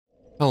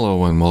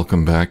Hello and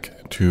welcome back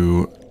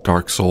to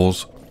Dark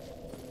Souls.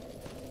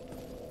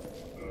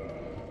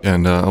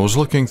 And I was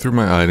looking through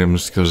my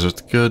items because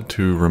it's good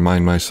to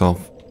remind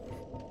myself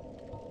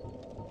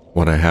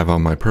what I have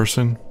on my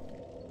person.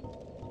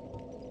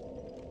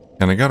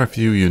 And I got a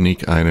few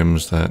unique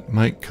items that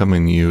might come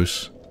in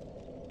use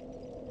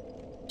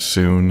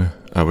soon.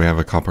 We have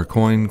a copper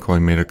coin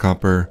made of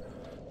copper.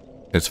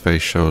 Its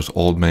face shows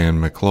Old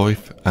Man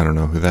McCloyth. I don't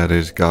know who that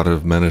is, god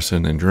of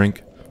medicine and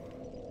drink.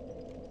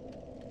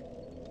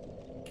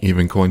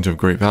 Even coins of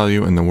great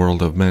value in the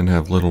world of men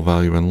have little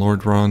value in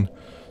Lordran,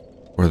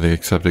 where the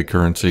accepted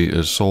currency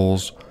is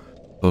souls.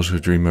 Those who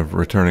dream of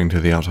returning to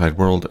the outside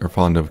world are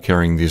fond of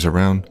carrying these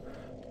around.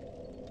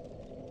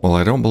 Well,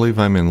 I don't believe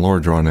I'm in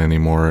Lordran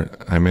anymore.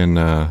 I'm in,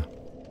 I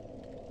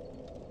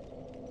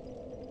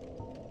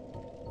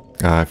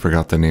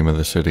forgot the name of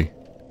the city.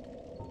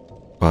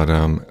 But,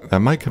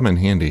 that might come in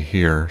handy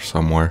here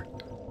somewhere.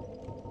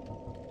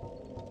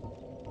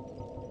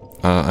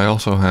 I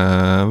also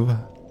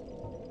have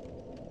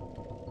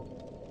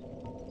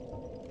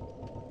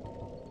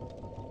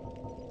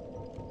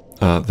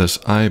this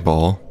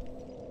eyeball.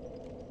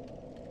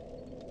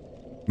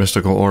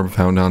 Mystical orb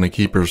found on a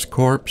keeper's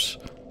corpse.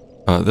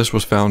 This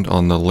was found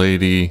on the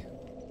lady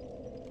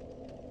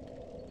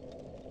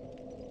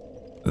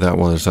that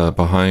was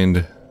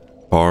behind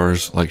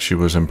bars, like she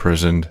was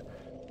imprisoned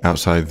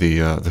outside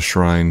the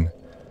shrine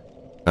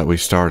that we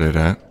started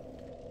at.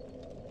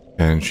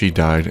 And she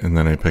died, and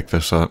then I picked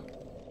this up.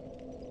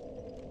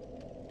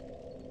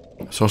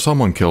 So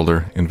someone killed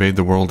her. Invade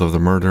the world of the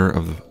murder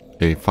of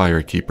a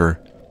firekeeper.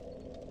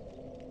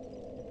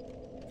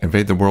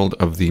 Invade the world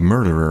of the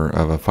murderer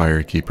of a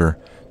firekeeper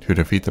to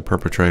defeat the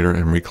perpetrator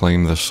and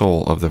reclaim the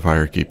soul of the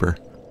firekeeper.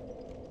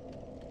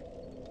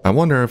 I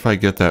wonder if I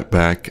get that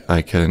back,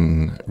 I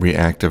can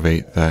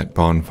reactivate that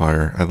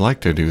bonfire. I'd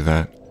like to do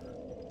that.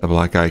 The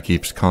black eye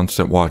keeps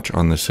constant watch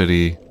on the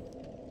city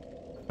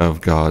of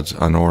gods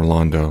on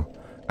Orlando.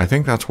 I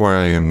think that's where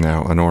I am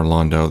now, on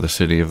Orlando, the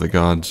city of the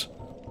gods.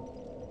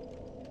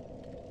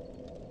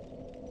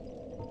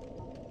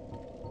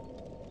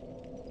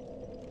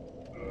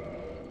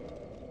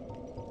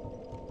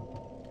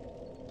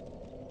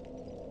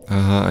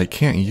 I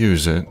can't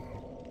use it.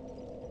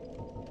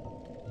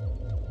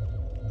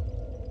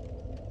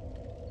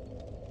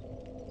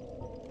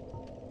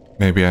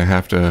 Maybe I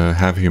have to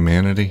have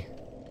humanity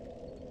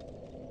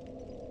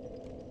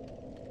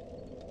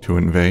to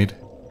invade.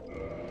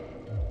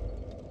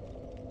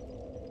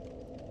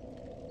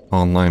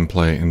 Online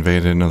play,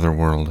 invade another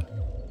world.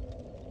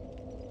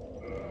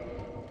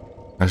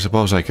 I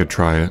suppose I could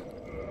try it.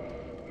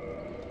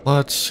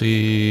 Let's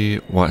see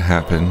what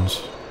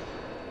happens.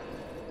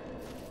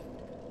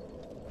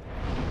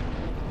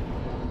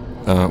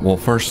 Well,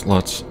 first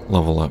let's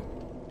level up.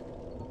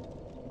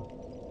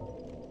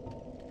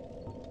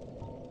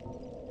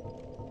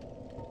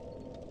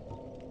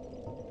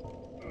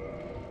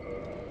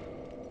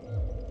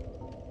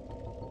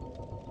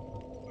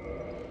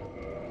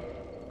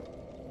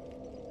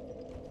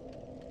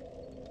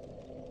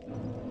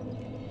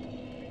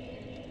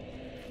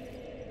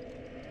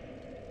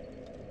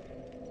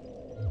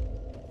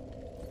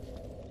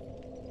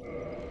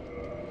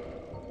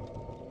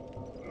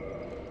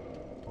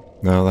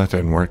 No, that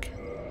didn't work.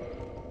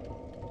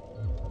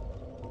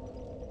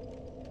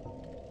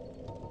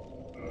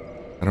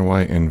 How do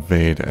I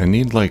invade? I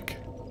need like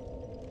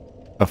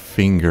a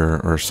finger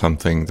or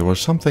something. There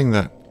was something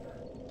that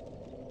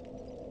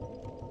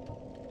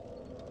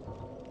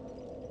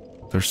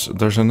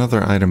there's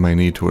another item I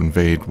need to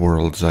invade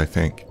worlds, I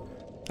think.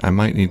 I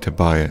might need to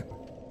buy it.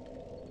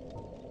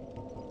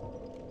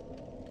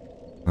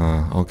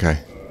 Okay.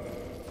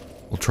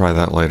 We'll try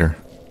that later.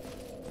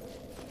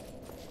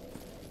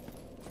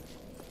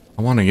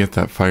 I want to get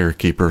that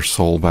firekeeper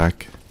soul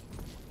back.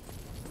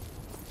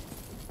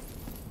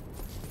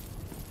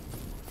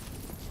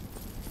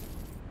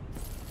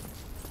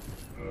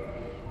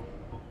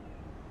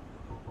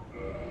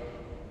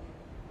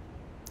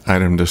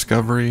 Item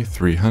discovery,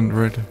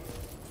 300.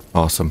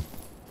 Awesome.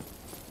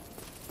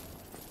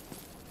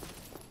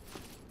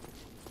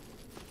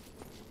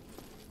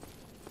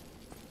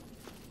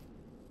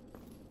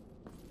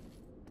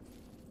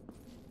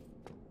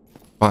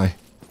 Bye.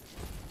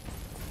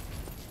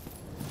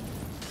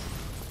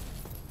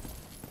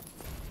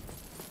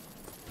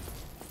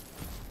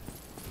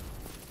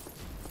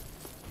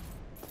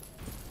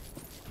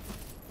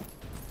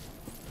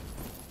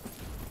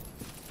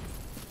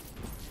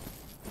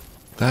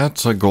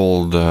 That's a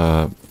gold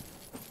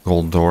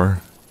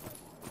door.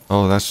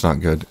 Oh, that's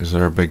not good. Is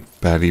there a big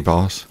baddie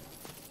boss?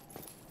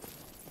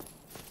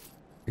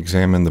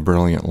 Examine the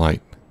brilliant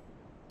light.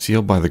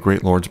 Sealed by the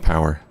Great Lord's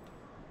power.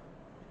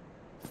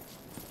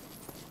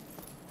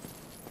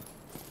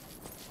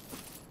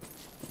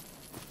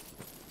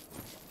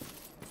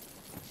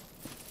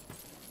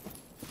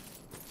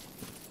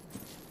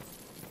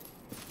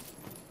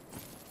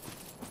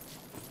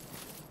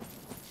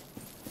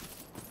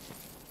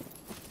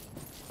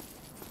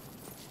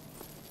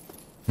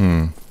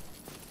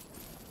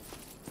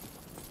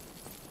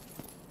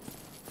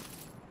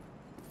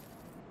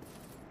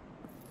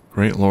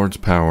 Great Lord's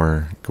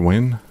Power.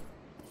 Gwyn?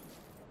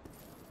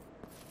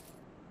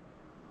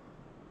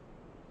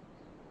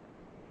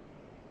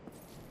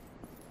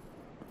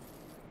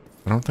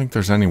 I don't think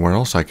there's anywhere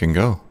else I can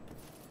go.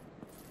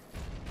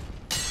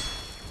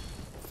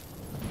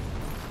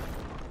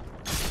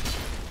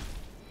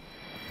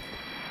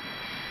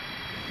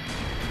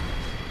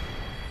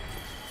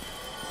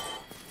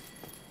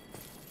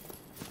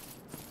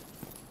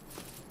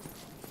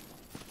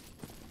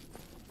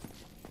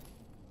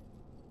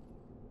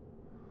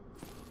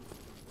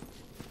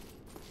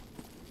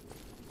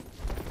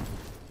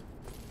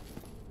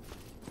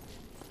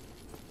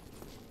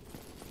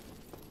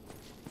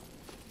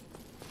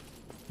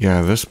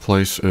 Yeah, this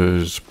place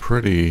is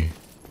pretty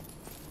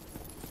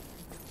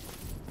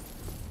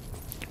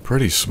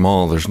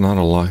small. There's not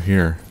a lot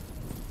here.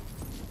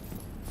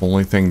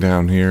 Only thing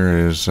down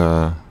here is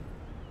a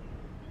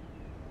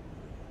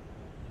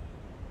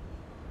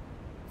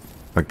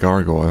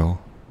gargoyle.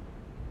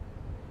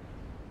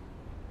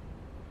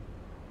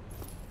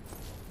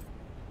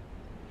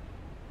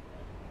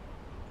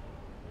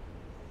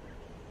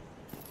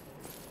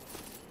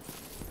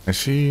 I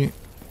see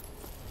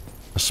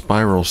a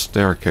spiral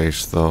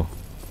staircase, though.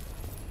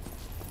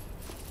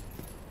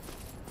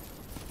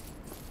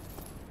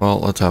 Well,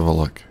 let's have a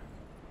look.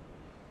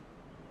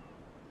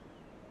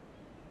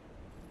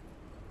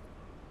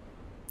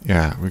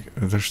 Yeah,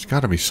 there's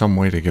got to be some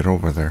way to get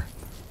over there.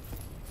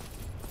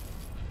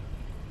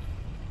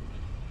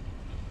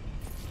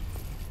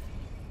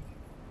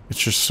 It's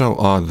just so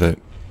odd that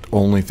the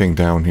only thing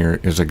down here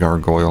is a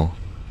gargoyle.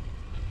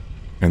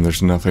 And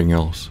there's nothing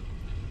else.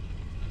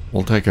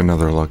 We'll take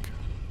another look.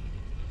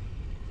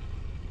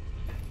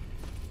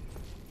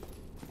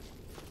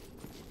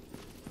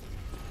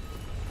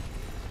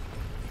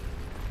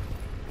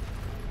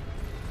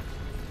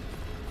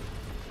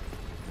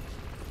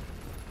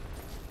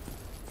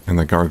 And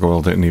the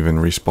gargoyle didn't even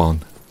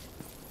respawn.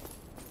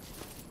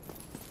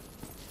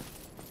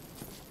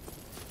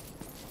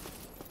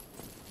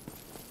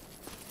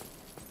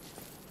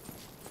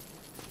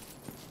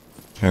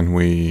 Can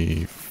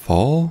we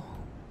fall?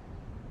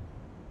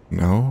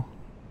 No.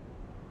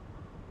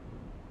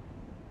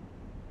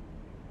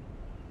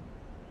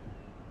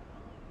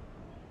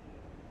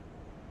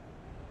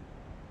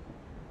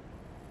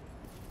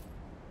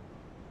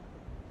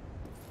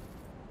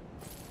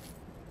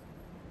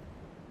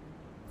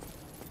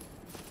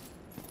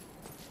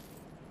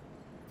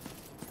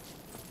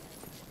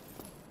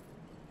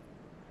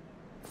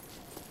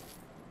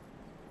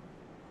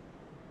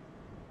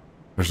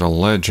 There's a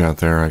ledge out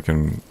there I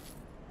can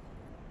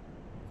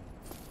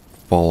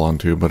fall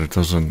onto, but it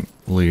doesn't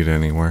lead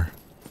anywhere.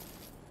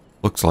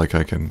 Looks like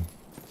I can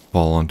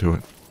fall onto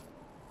it.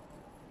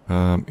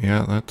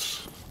 Yeah,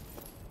 that's...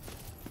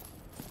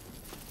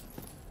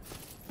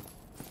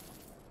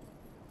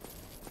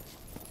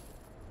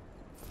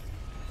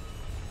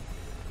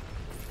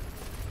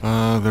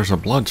 there's a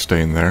blood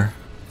stain there.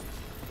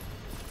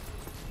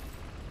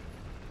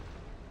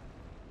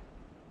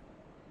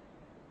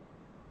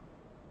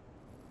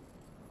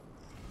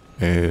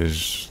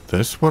 Is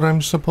this what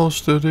I'm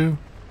supposed to do?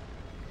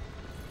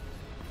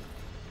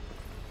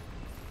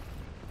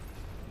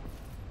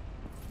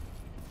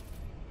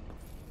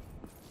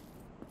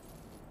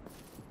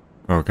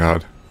 Oh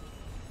God.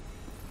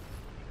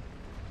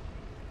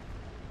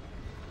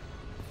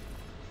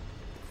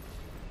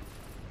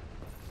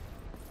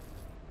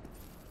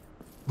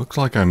 Looks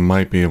like I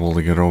might be able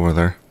to get over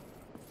there.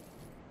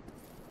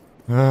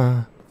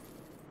 Yeah.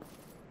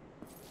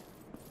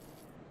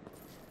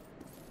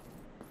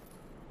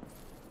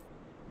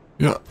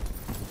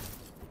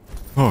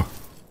 Oh.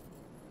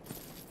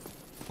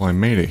 Well, I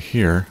made it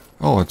here.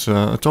 Oh, it's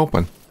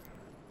open.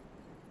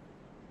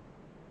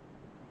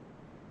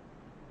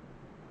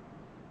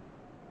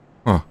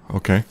 Oh,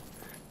 okay.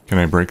 Can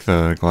I break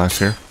the glass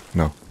here?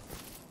 No.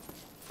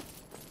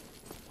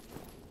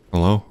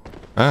 Hello?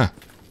 Ah.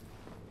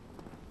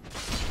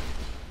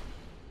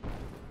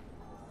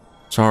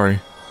 Sorry.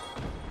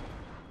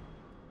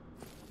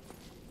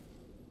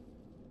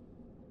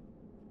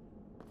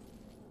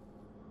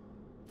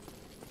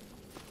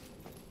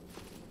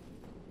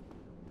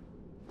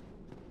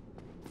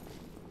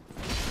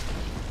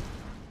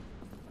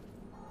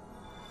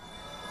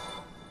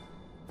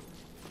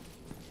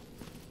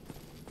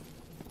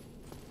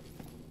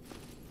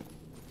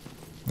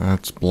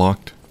 That's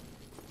blocked.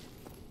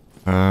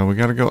 We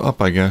gotta go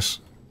up, I guess.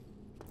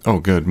 Oh,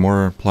 good.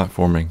 More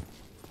platforming.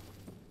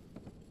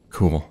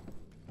 Cool.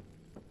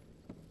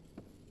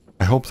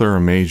 I hope there are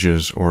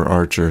mages or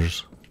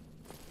archers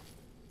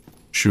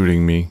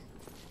shooting me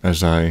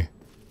as I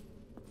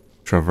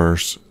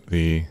traverse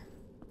the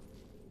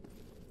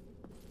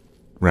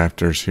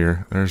rafters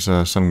here. There's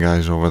some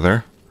guys over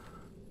there.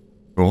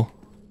 Cool.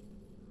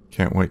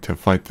 Can't wait to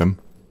fight them.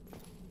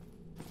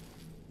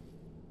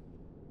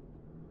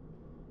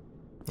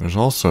 There's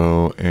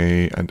also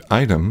an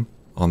item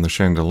on the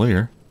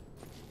chandelier.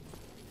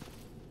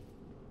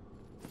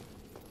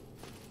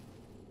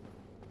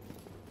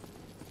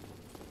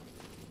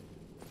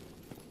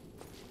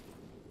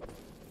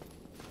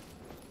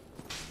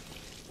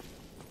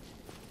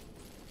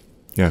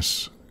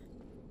 Yes.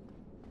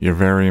 You're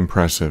very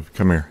impressive.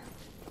 Come here.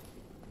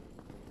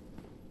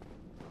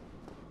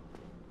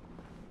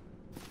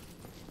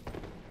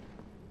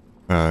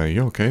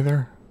 You okay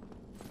there?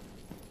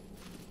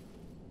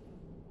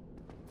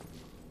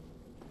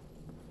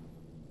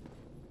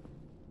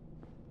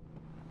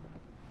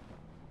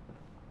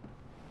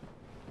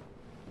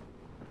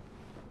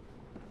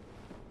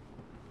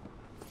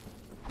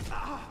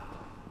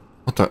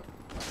 What the?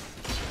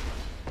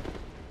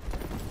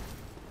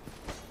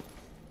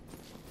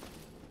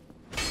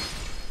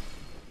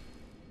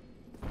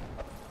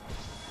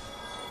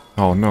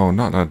 Oh no,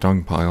 not a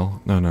dung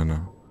pile. No, no,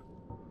 no.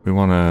 We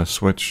want to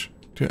switch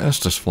to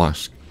Estus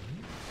Flask.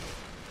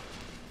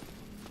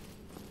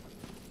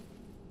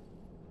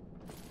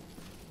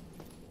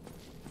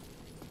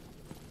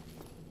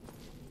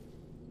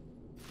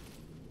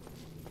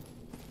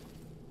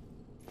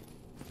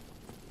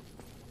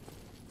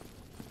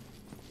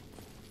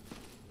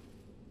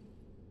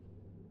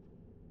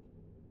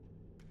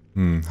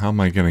 How am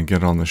I going to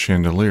get on the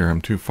chandelier? I'm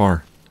too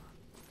far.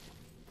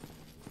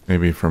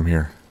 Maybe from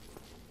here.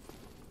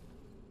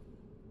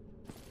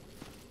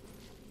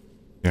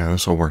 Yeah,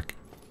 this will work.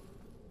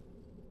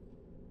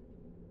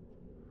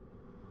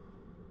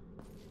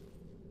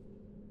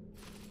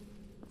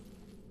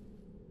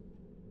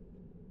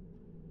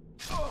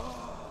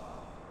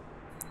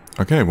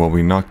 Okay, well,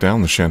 we knocked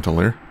down the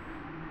chandelier.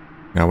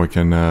 Now we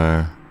can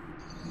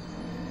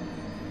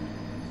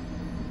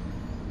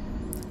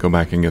go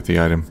back and get the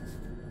item.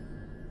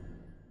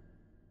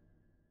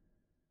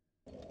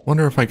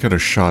 Wonder if I could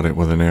have shot it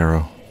with an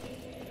arrow.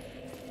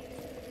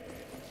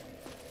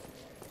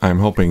 I'm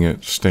hoping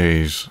it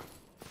stays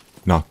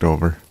knocked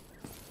over.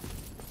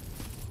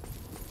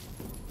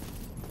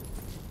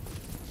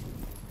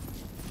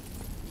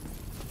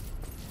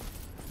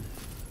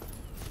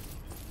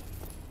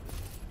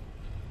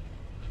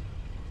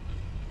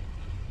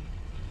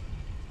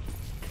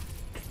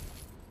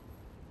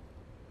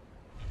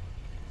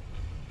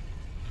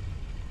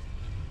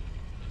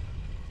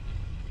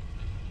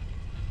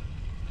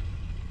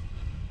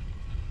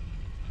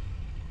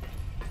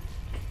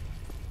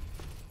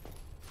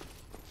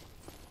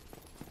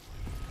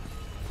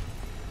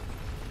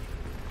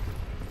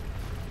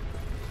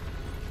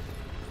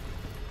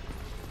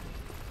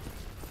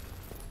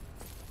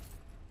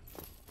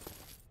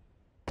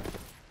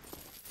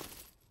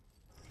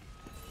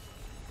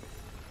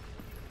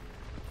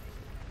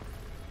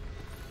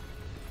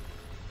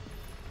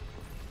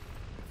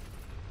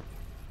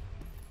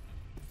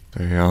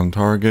 Stay on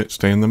target,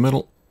 stay in the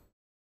middle.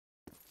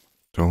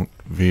 Don't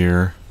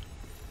veer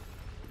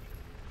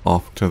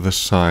off to the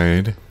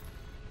side.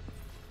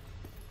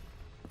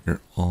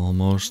 You're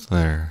almost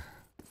there.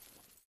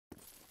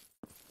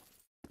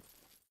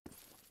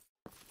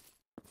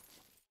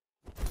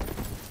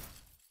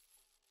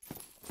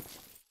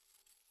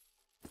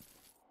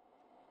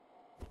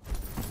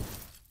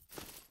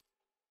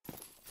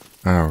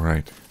 All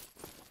right.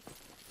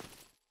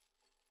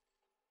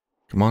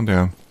 Come on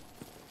down.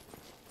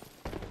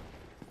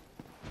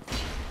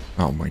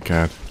 Oh my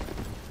god.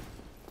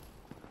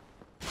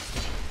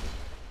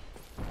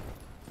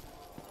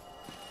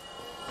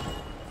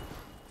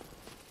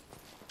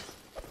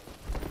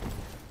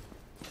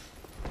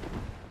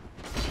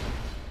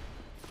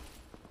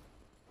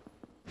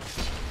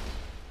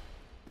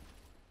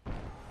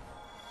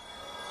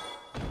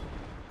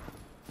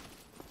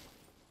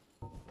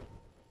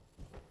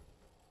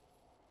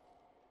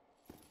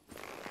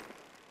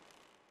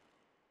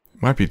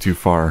 Might be too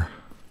far.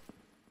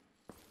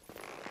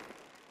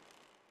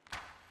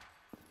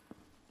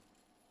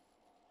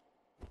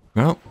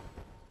 No,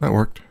 that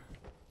worked.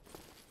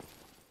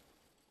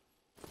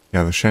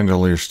 Yeah, the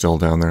chandelier's still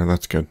down there.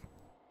 That's good.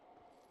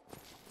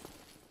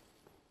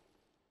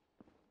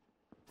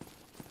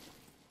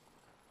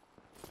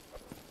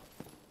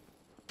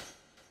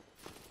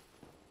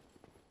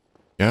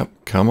 Yep,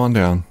 come on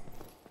down.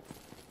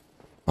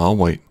 I'll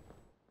wait.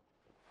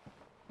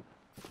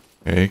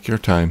 Take your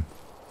time.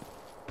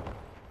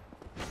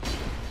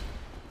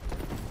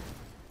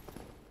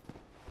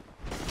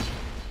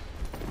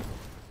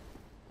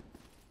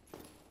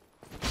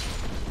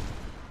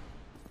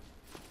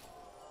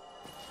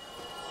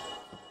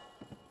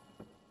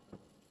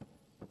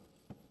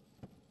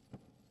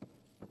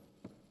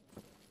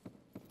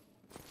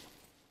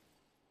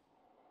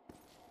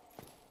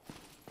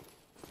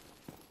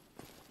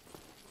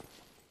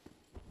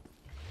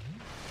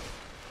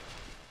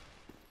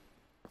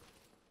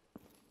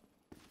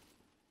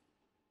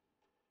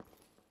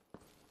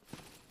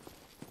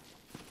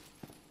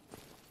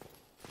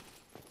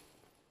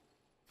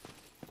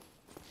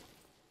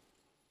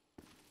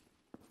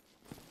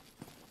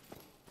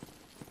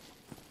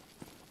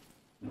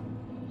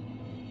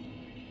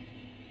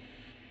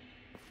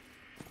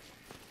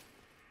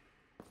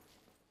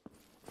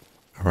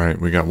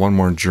 Alright, we got one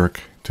more jerk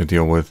to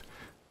deal with.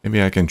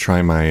 Maybe I can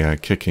try my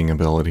kicking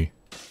ability.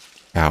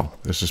 Ow,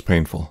 this is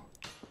painful.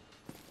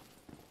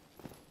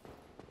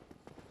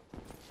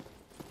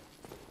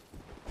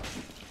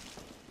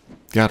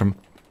 Got him.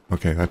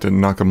 Okay, that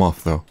didn't knock him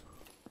off though.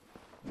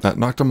 That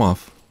knocked him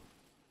off.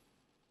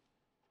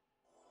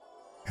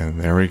 And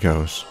there he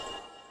goes.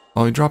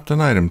 Oh, he dropped an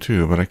item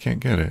too, but I can't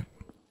get it.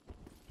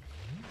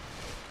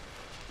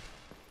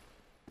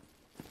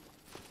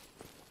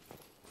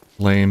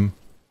 Lame.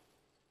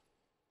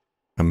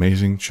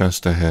 Amazing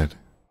chest ahead.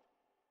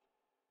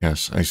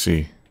 Yes, I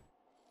see.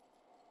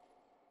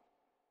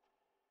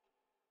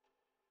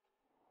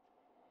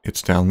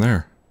 It's down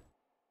there.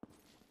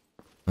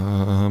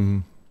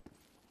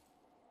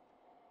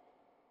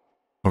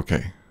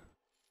 Okay.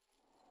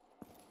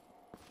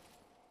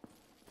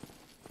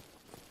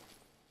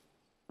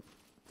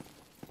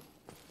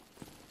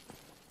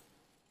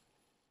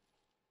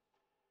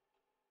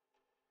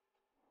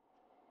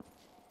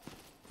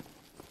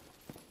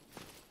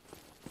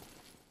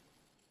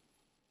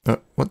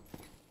 What?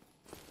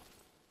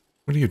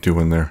 What are you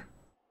doing there?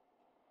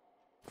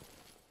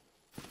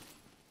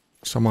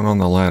 Someone on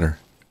the ladder.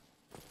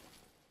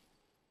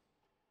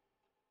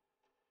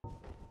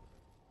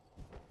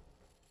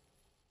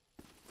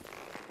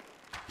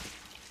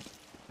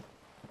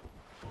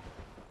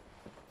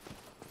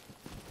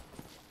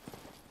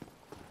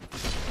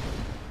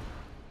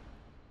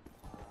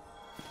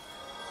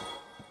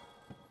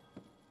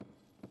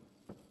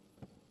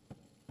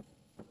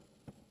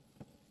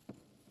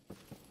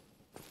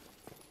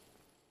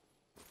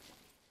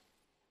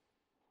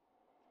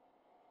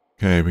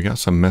 Okay, we got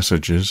some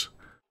messages.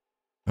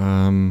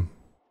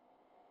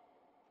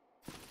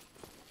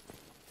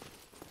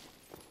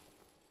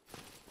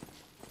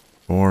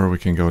 Or we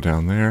can go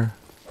down there.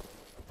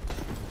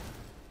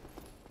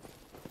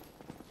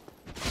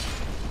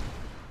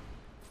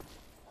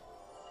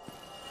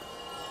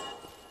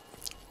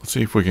 Let's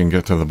see if we can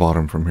get to the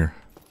bottom from here.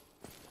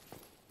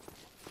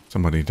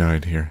 Somebody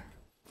died here.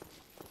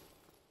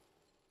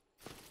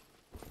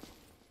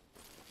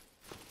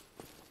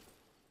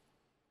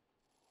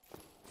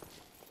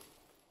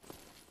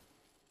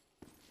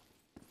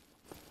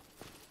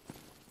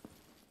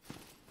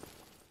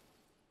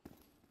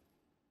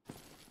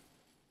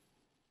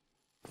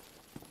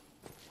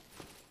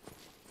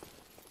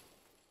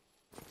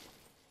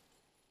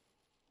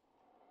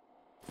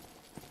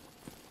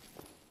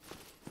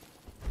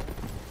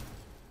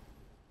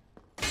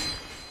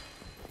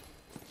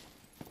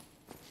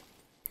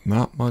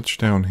 Not much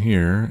down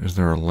here. Is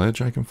there a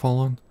ledge I can fall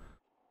on?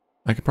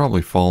 I could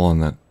probably fall on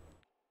that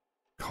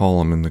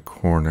column in the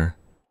corner.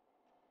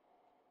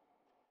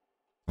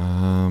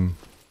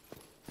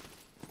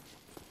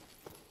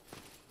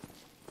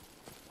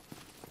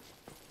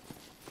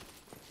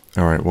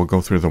 Alright, we'll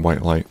go through the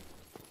white light.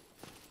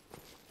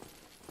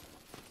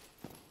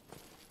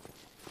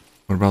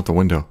 What about the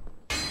window?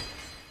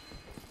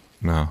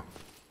 No.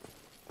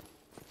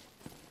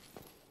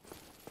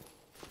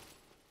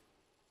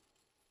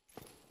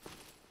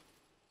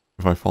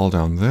 If I fall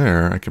down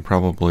there, I could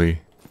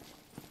probably...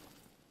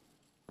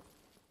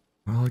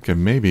 Well, I could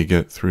maybe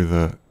get through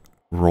the...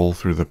 roll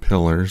through the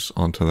pillars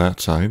onto that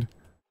side.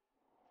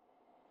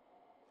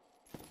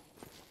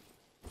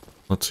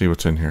 Let's see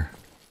what's in here.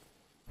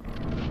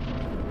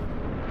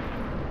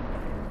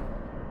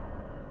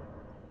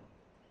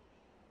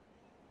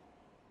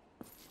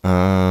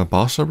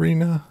 Boss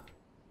arena?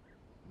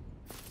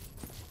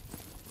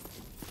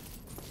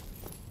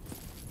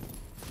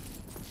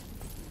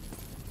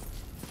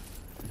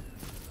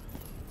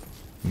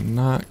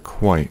 Not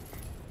quite.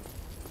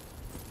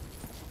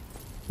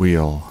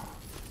 Wheel.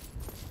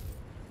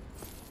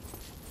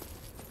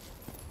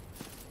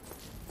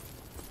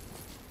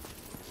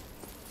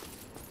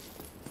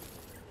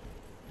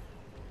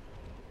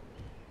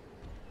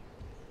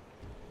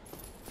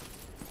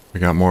 We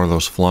got more of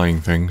those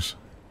flying things.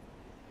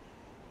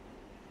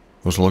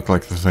 Those look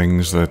like the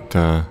things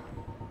that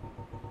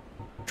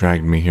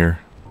dragged me here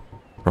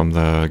from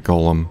the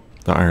golem,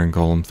 the iron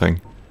golem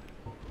thing.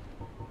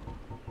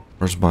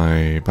 Where's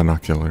my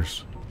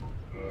binoculars?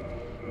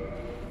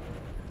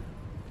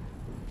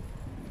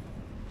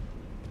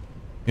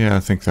 Yeah, I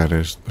think that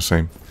is the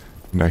same.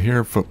 And I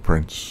hear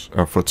footprints,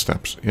 or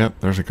footsteps. Yep,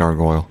 there's a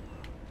gargoyle.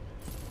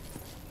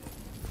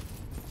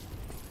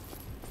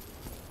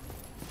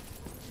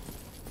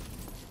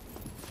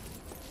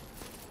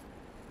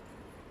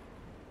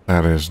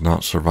 That is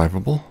not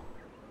survivable.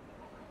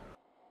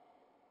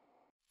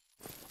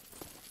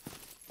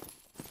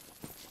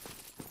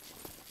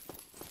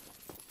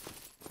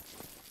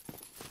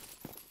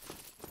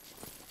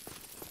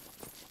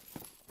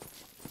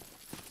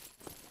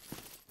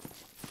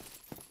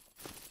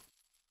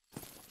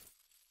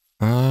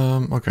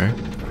 Okay.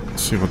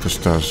 Let's see what this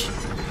does.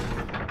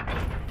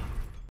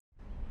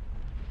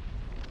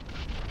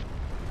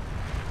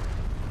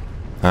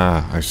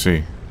 Ah, I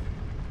see.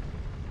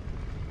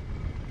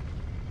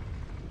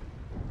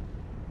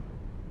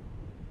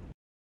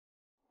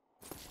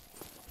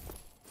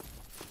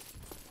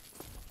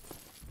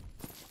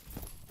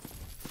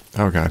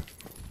 Oh god.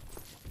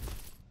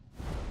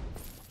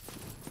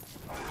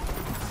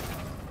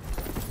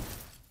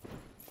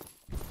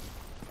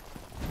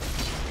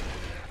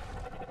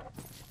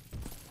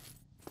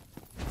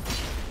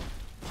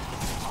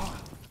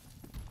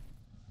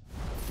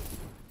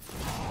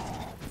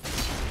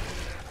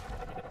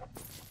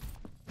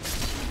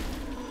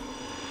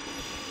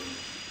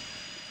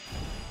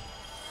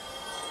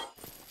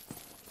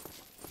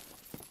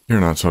 You're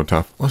not so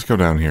tough. Let's go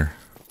down here.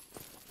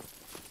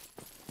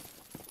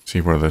 See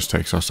where this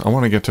takes us. I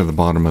want to get to the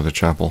bottom of the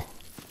chapel.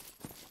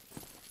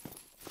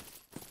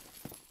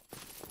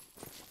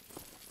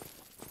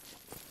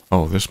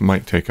 Oh, this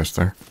might take us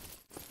there.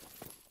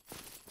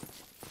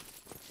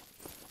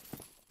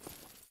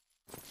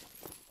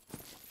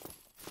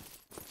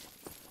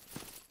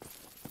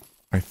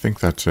 I think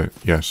that's it,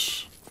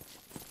 yes.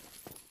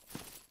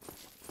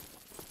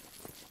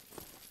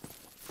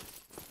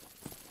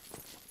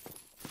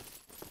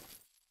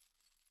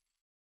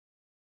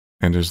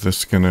 And is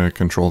this gonna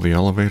control the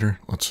elevator?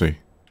 Let's see.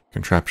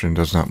 Contraption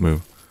does not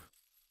move.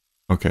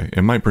 Okay,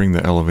 it might bring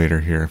the elevator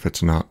here if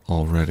it's not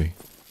already.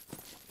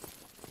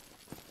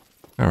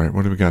 Alright,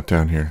 what do we got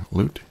down here?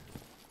 Loot?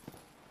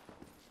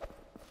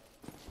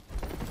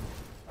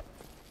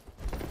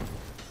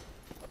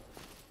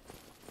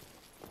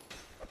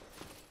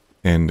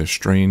 And a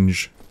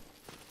strange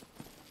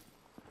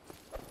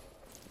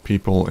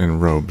people in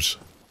robes.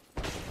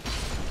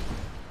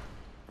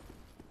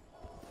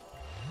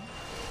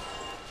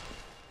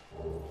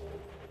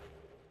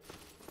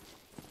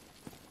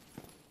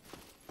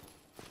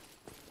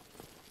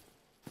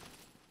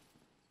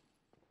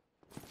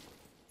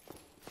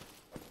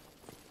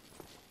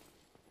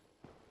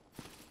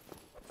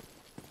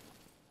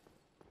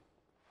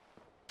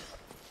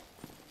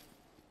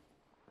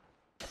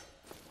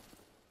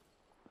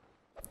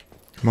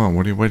 Come on,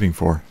 what are you waiting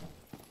for?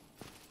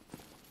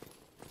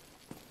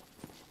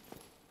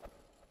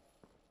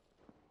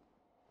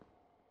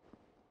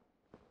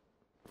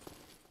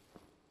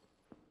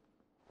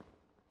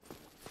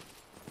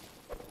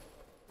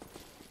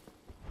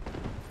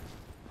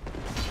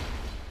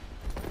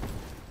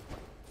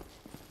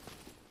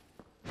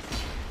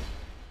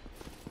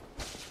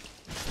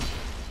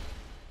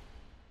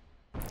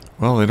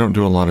 Well, they don't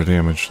do a lot of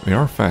damage. They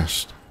are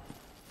fast.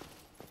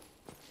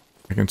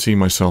 I can see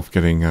myself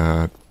getting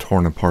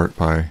torn apart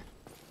by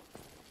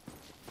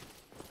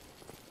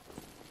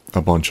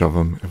a bunch of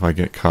them if I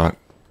get caught.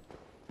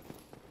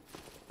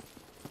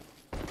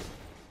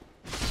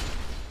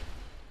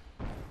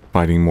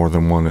 Fighting more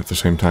than one at the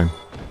same time.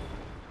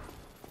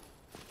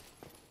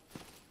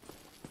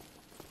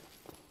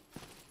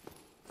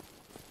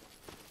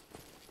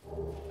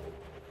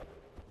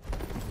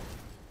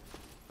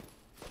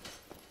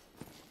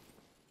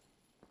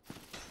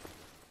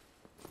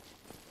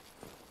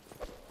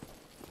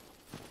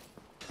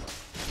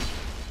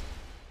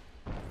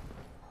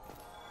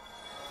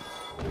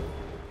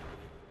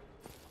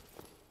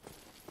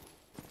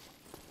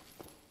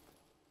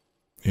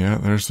 Yeah,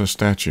 there's the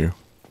statue.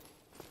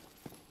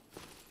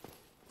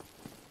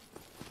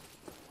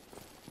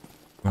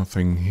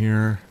 Nothing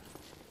here.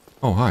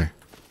 Oh, hi.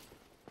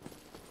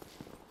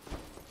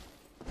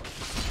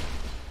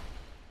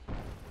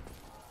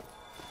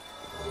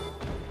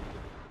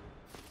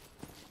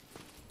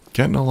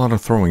 Getting a lot of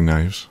throwing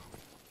knives.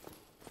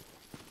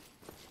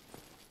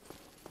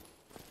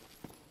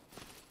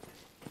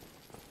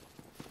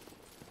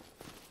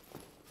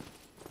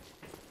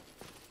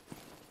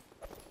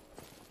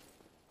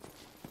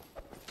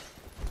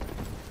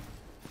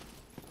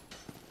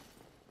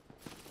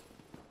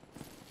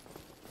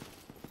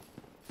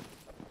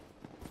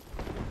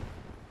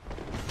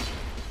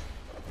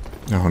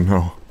 Oh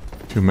no,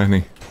 too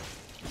many.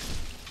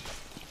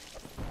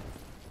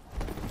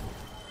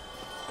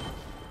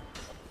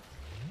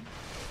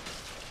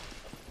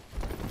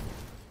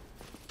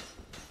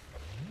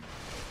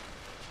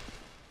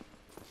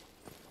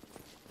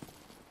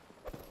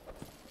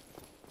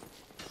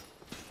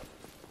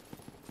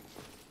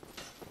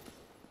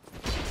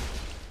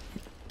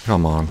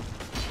 Come on.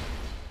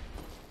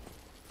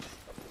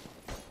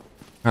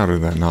 How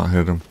did that not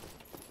hit him?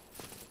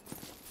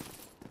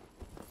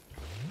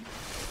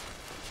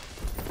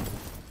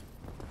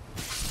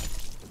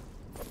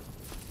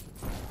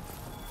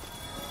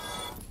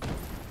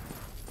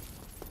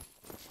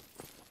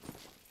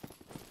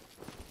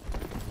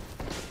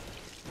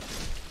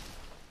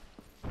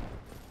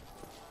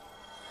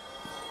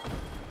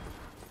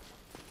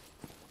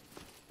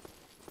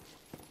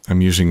 I'm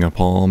using up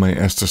all my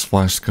Estus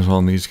flasks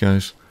on these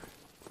guys.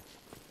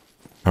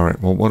 Alright,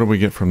 well, what do we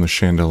get from the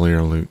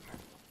chandelier loot?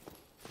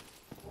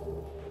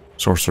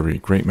 Sorcery,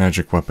 great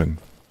magic weapon.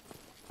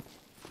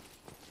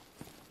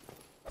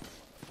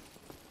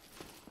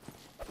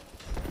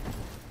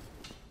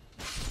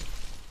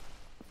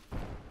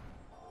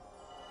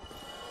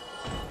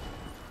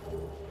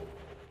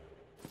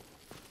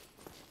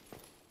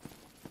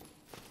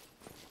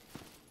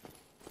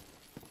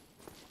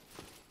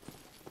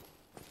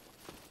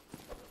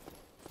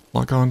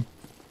 Lock on.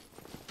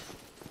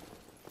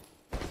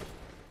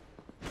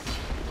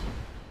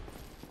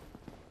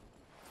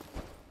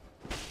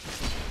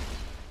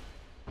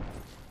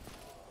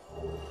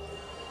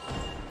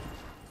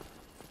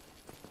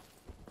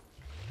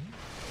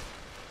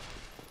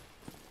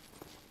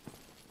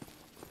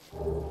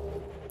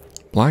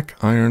 Black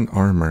iron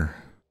armor.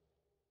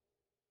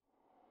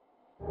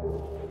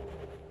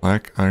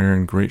 Black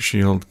iron, great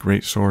shield,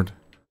 great sword.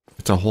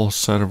 It's a whole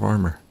set of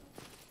armor.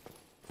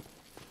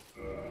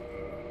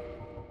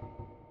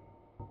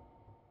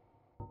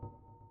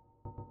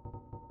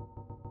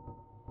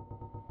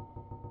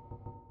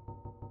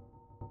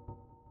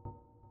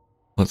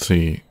 Let's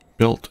see.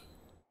 Built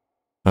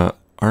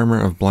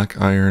armor of black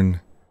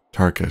iron,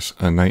 Tarkus,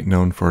 a knight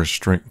known for his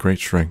great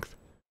strength.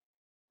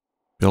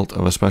 Built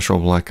of a special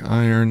black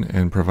iron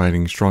and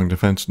providing strong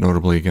defense,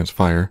 notably against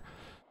fire,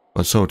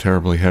 but so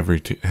terribly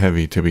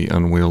heavy to be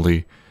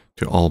unwieldy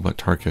to all but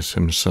Tarkus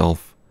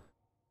himself.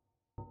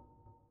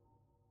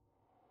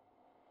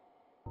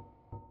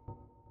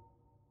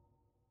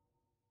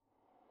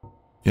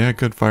 Yeah,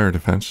 good fire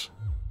defense.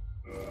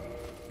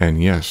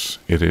 And yes,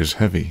 it is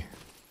heavy.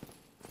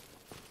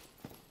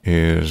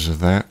 Is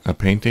that a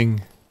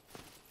painting?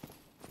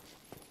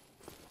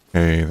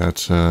 Okay,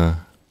 that's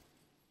a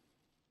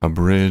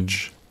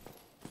bridge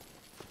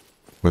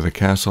with a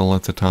castle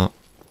at the top.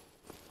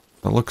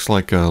 That looks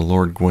like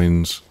Lord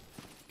Gwyn's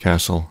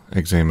castle.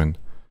 Examine.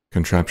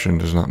 Contraption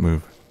does not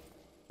move.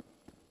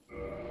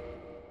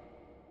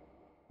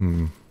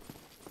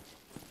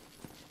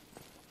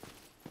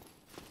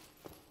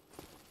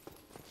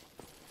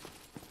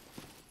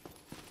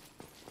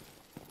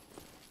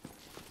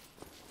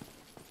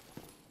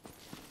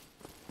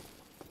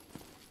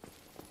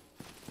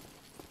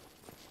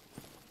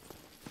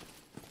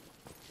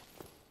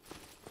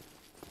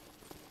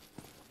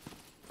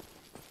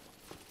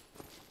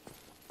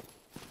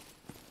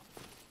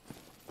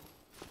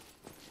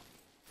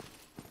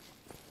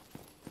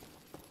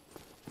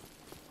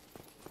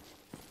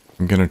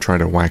 I'm gonna try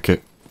to whack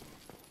it.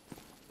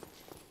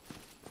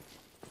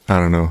 I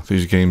don't know,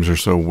 these games are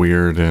so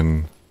weird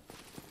and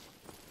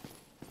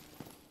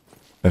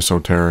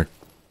esoteric.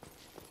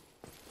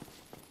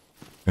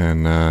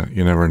 And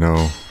you never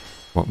know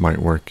what might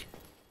work.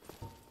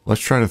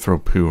 Let's try to throw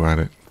poo at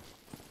it.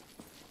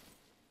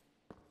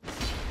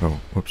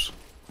 Oh, whoops.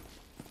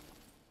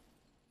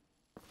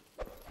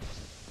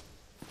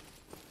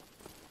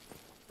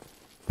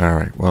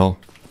 Alright, well.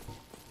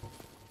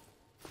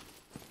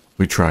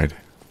 We tried.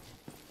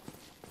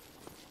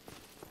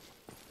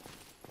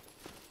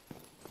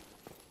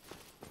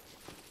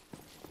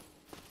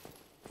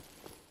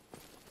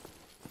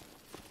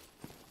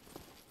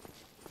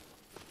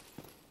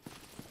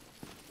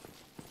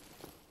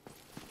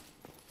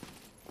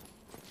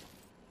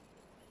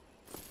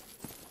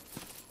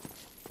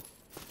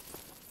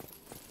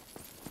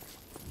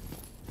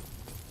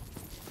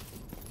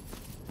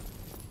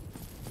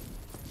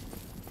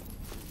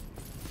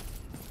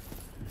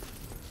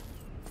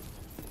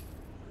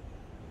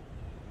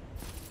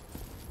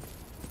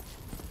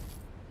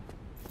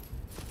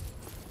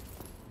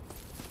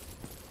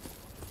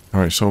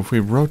 Alright, so if we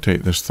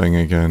rotate this thing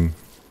again...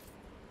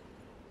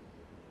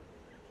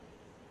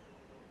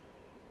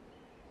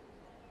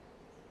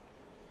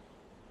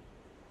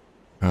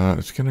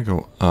 it's gonna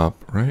go up,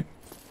 right?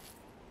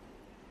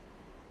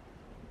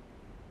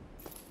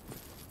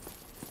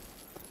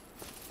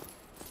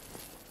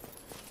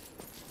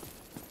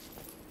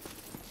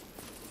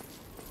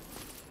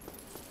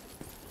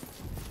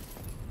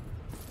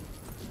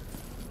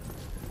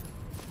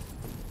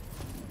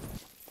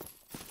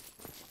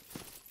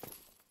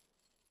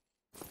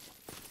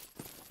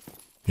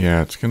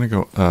 Yeah, it's gonna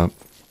go up.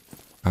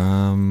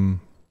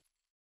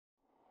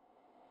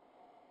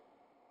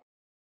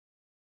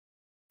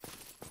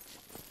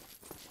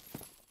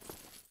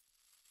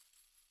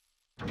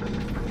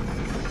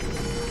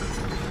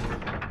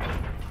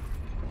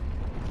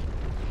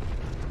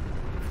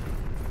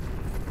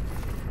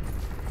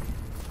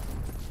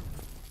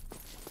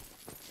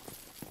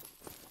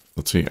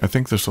 Let's see, I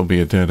think this will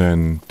be a dead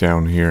end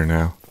down here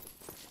now.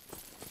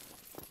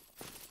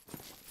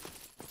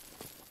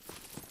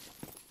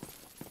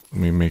 Let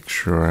me make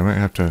sure. I might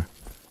have to...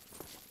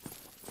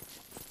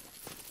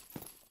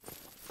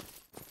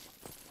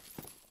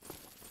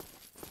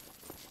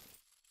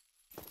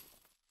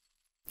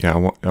 Yeah,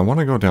 I want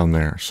to go down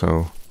there,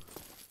 so...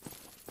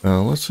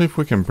 let's see if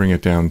we can bring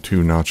it down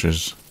 2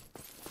 notches.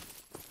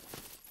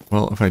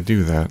 Well, if I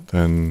do that,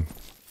 then...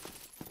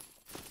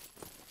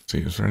 Let's see,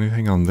 is there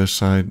anything on this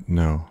side?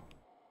 No.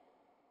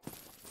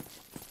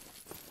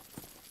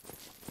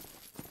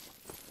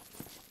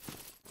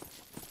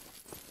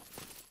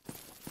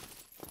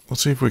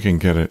 Let's see if we can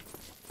get it.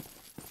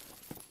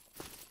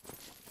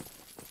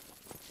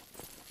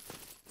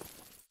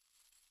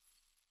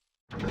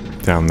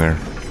 Down there.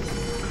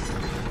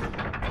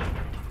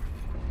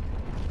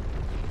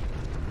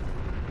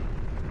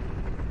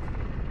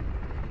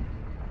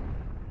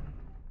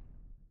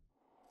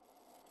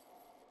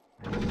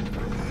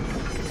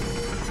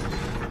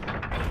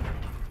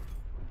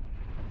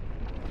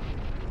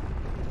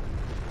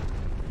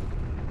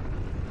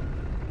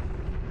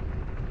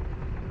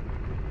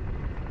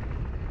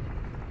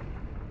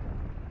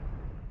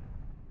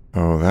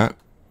 Oh, that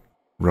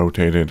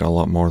rotated a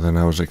lot more than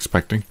I was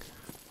expecting.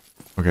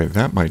 Okay,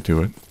 that might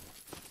do it.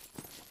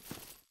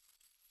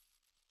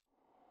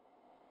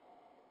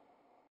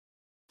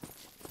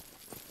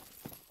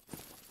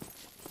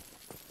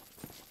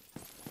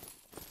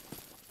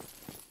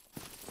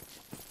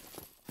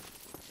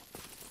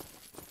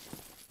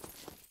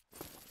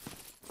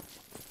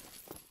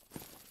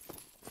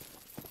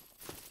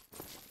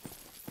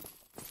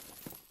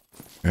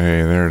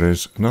 Hey, there it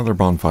is. Another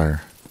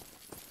bonfire.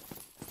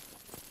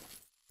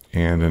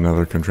 And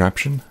another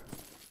contraption.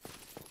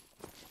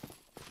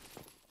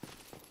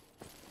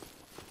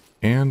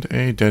 And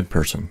a dead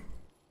person.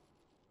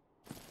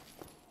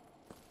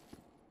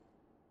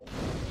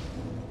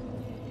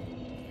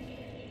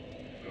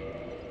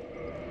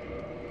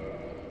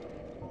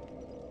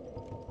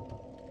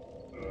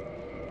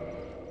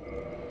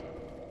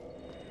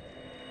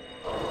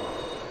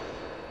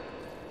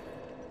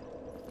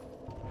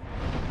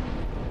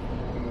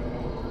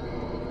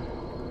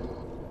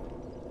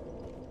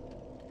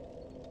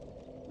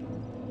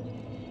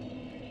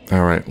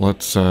 Alright,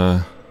 let's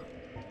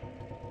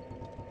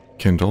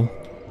kindle.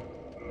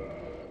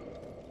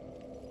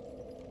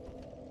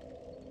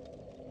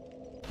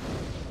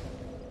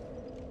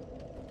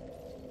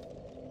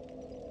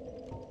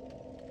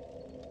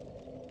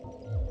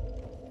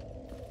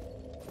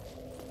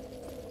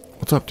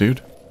 What's up,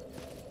 dude?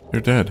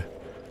 You're dead.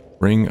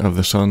 Ring of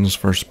the Sun's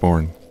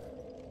Firstborn.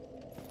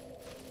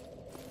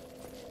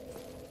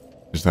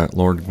 Is that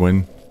Lord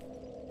Gwyn?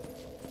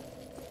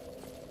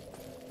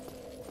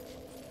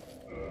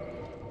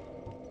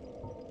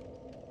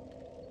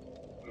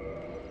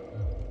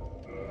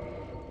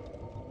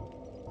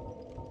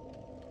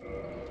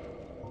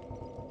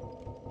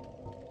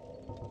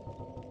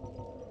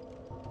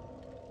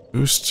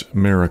 Boost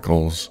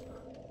miracles.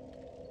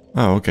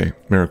 Oh, okay.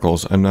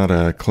 Miracles. I'm not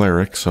a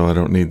cleric, so I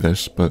don't need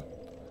this, but...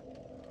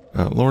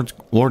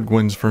 Lord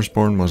Gwyn's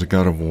firstborn was a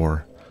god of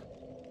war,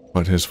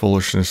 but his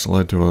foolishness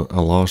led to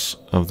a loss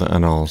of the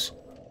annals,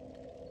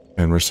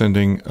 and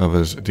rescinding of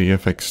his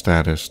deific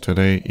status.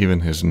 Today,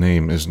 even his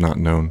name is not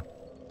known.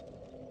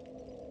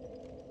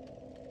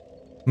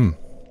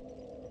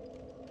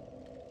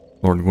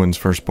 Lord Gwyn's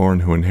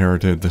firstborn, who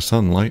inherited the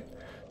sunlight,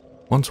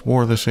 once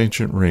wore this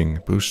ancient ring,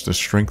 boosts the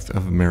strength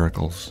of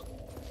miracles.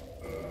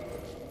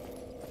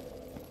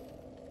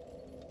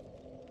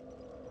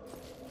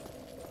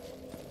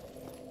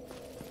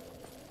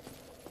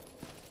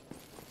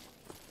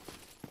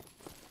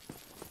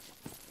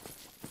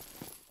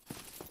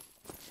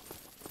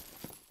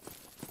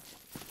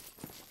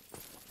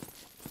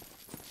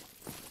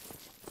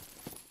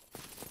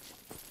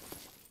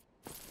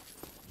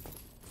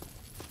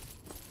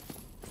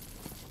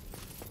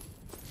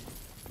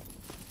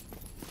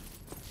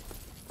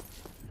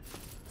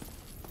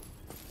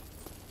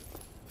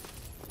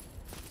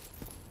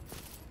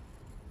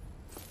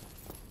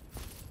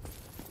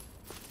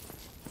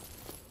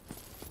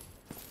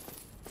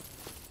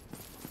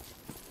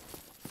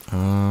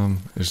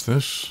 Is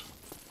this?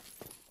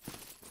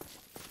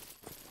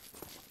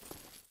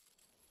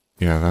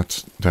 Yeah,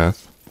 that's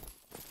death.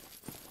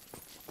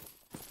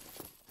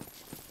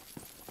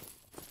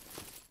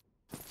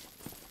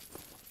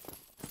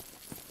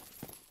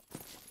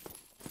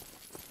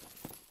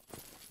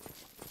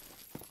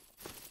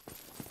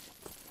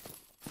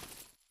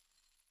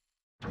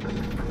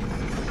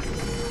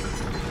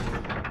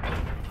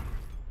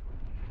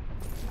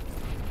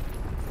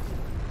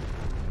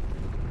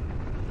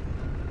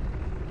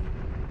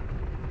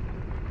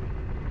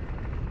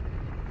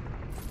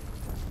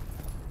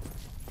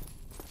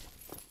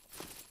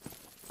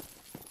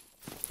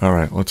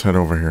 Alright, let's head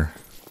over here.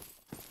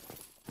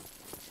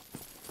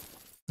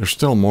 There's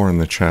still more in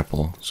the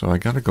chapel, so I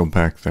gotta go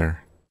back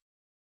there.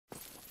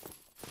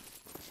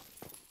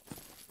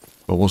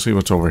 But we'll see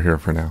what's over here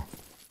for now.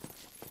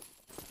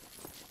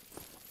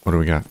 What do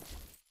we got?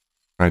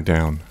 Try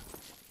down.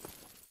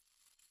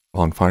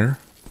 Bonfire?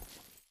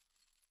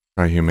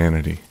 Try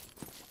humanity.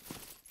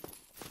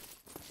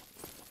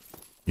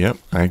 Yep,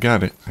 I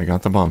got it. I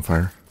got the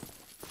bonfire.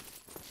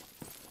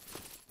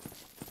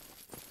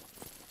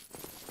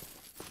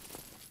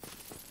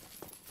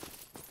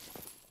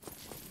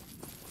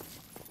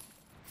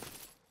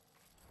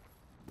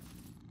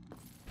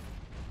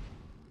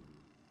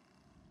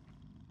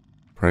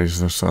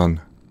 Praise the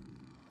sun.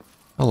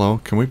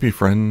 Hello, can we be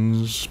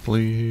friends,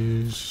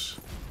 please?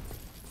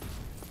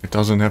 It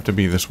doesn't have to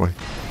be this way.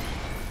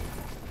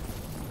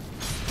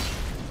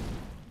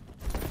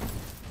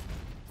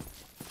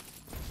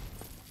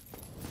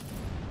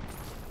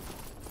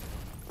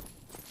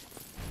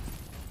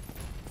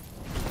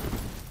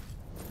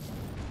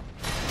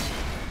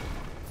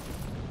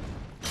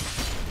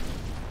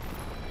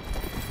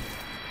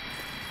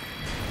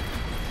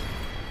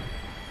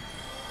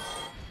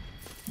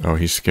 Oh,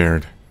 he's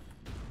scared.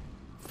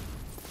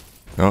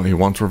 Oh, he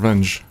wants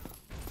revenge.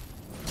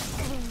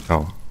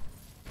 Oh.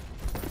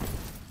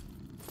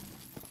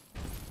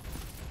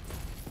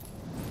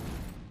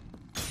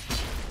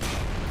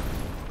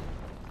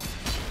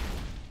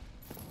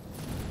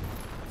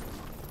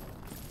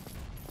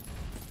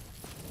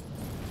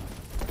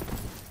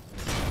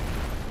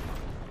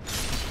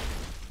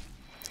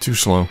 Too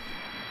slow.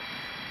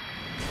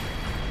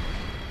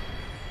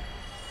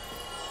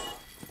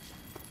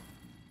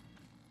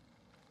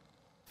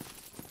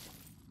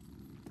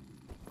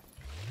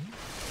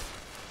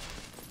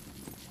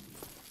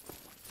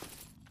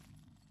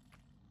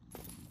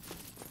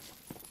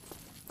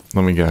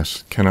 Let me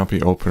guess. Cannot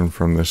be opened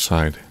from this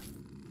side.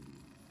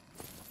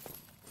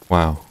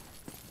 Wow.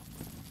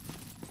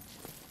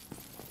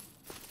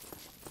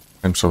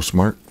 I'm so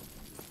smart.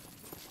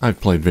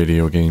 I've played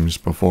video games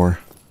before.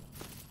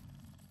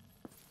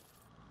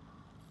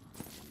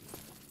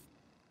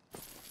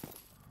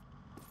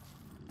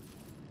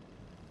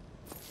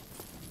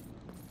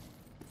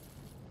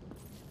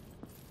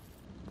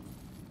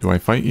 Do I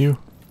fight you?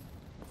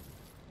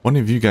 One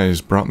of you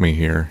guys brought me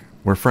here.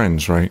 We're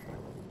friends, right?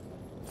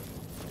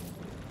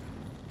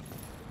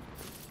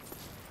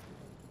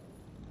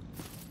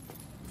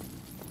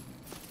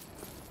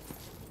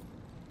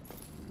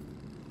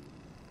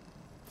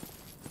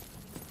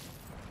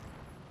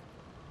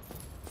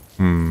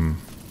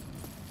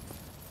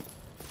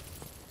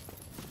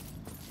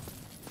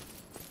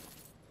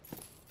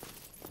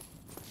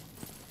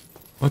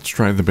 Let's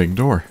try the big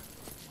door.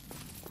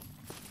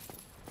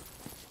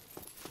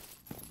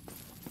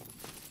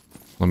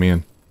 Let me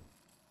in.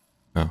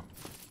 Oh.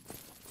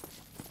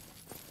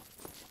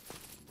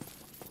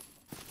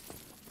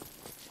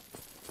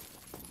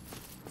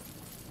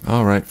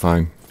 Alright,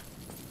 fine.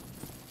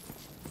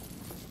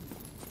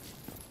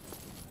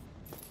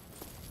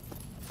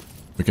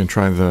 We can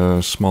try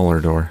the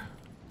smaller door.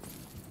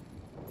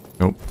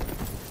 Nope.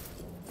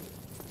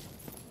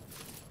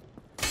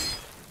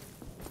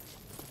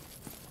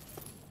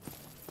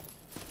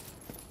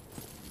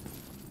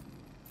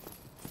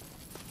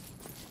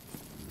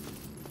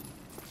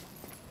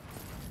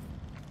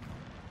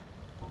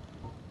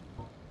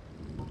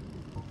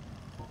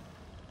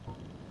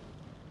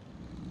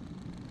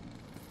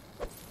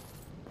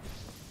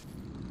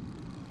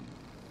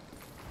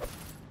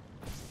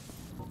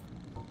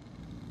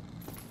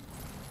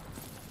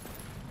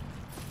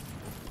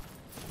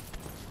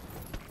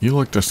 You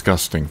look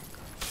disgusting.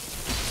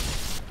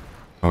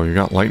 Oh, you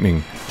got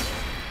lightning.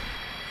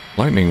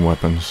 Lightning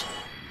weapons.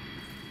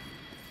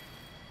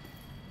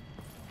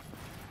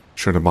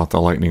 Should have bought the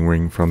lightning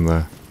ring from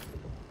the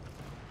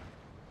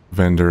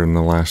vendor in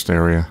the last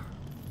area.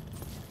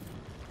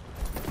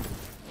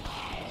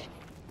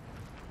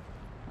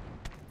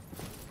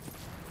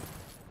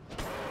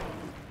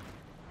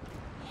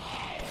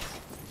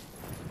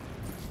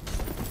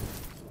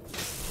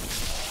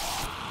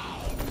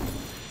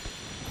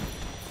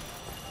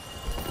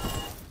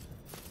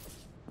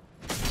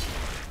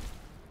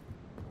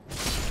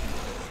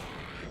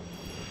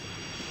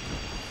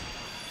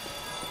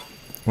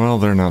 Well,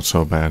 they're not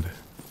so bad.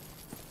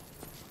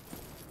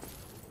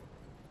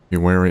 Be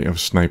wary of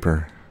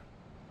sniper.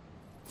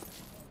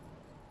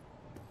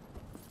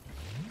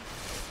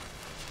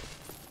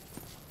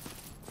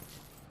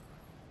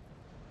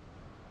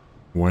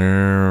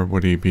 Where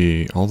would he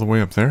be? All the way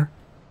up there?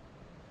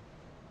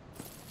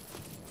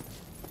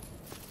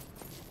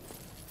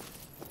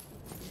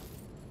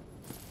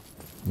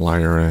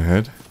 Liar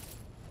ahead.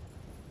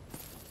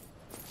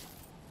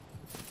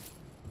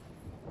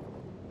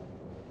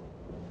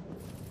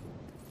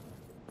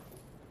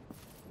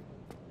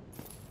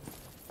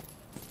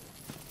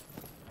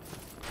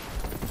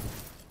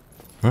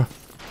 Huh?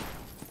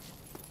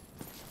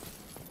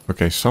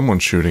 Okay,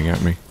 someone's shooting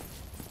at me.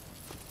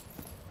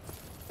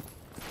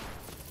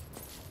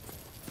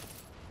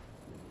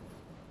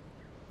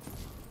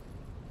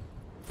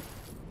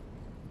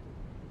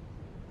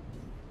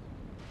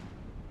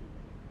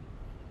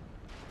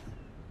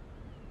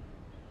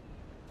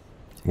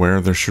 Where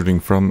they're shooting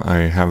from, I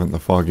haven't the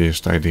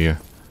foggiest idea.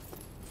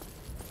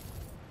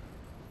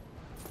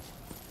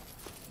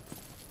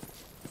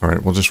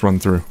 Alright, we'll just run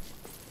through.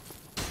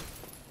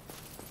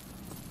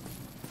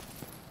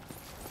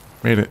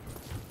 Made it.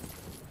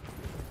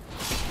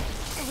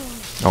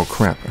 Oh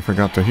crap, I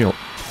forgot to heal.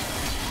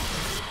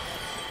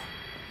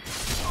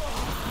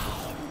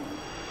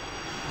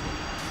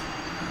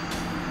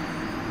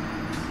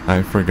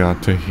 I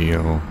forgot to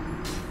heal.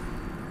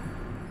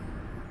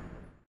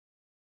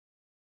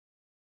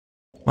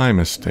 My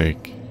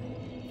mistake.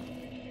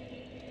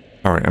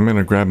 Alright, I'm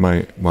gonna grab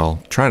my,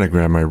 well, try to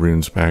grab my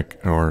runes back,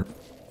 or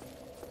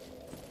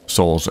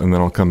souls, and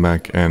then I'll come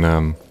back and,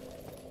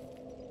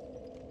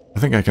 I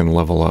think I can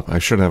level up. I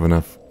should have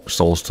enough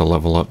souls to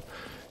level up,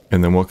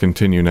 and then we'll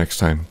continue next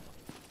time.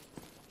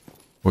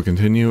 We'll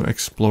continue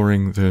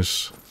exploring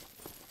this.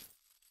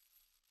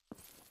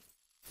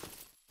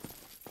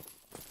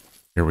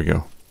 Here we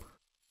go.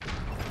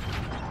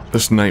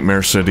 This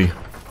nightmare city.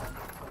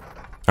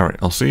 Alright,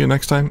 I'll see you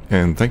next time,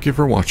 and thank you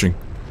for watching.